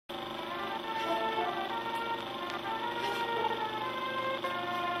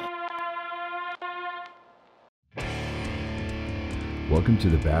Welcome to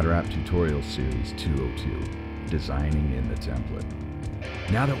the BadWrap tutorial series 202, Designing in the Template.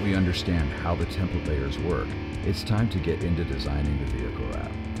 Now that we understand how the template layers work, it's time to get into designing the vehicle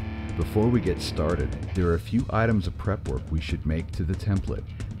wrap. Before we get started, there are a few items of prep work we should make to the template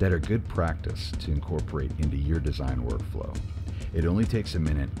that are good practice to incorporate into your design workflow. It only takes a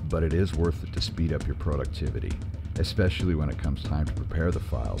minute, but it is worth it to speed up your productivity, especially when it comes time to prepare the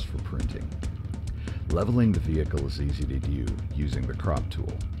files for printing. Leveling the vehicle is easy to do using the crop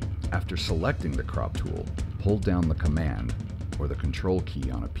tool. After selecting the crop tool, hold down the command or the control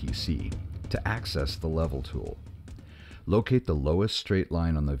key on a PC to access the level tool. Locate the lowest straight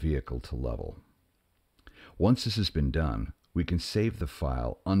line on the vehicle to level. Once this has been done, we can save the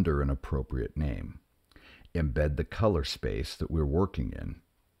file under an appropriate name, embed the color space that we're working in,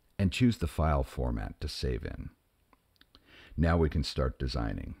 and choose the file format to save in. Now we can start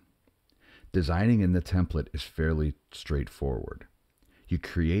designing. Designing in the template is fairly straightforward. You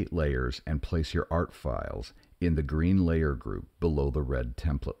create layers and place your art files in the green layer group below the red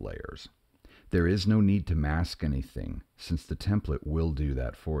template layers. There is no need to mask anything since the template will do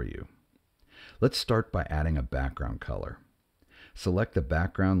that for you. Let's start by adding a background color. Select the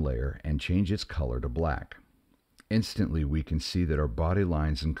background layer and change its color to black. Instantly we can see that our body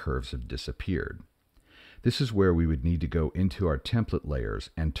lines and curves have disappeared. This is where we would need to go into our template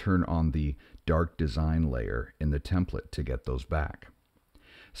layers and turn on the dark design layer in the template to get those back.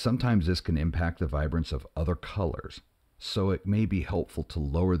 Sometimes this can impact the vibrance of other colors, so it may be helpful to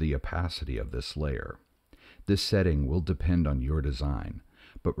lower the opacity of this layer. This setting will depend on your design,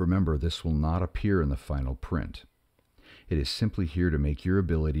 but remember this will not appear in the final print. It is simply here to make your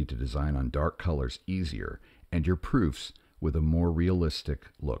ability to design on dark colors easier and your proofs with a more realistic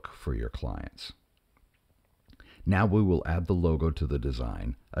look for your clients. Now we will add the logo to the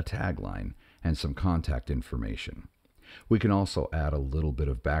design, a tagline, and some contact information. We can also add a little bit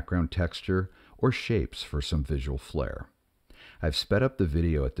of background texture or shapes for some visual flair. I've sped up the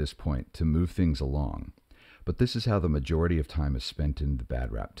video at this point to move things along, but this is how the majority of time is spent in the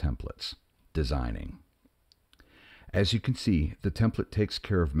BadWrap templates, designing. As you can see, the template takes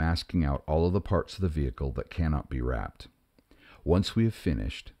care of masking out all of the parts of the vehicle that cannot be wrapped. Once we have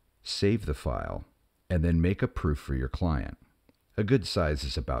finished, save the file, and then make a proof for your client. A good size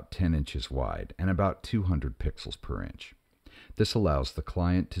is about 10 inches wide and about 200 pixels per inch. This allows the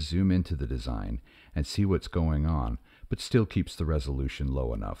client to zoom into the design and see what's going on, but still keeps the resolution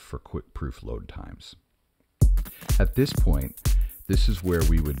low enough for quick proof load times. At this point, this is where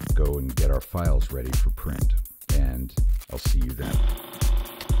we would go and get our files ready for print, and I'll see you then.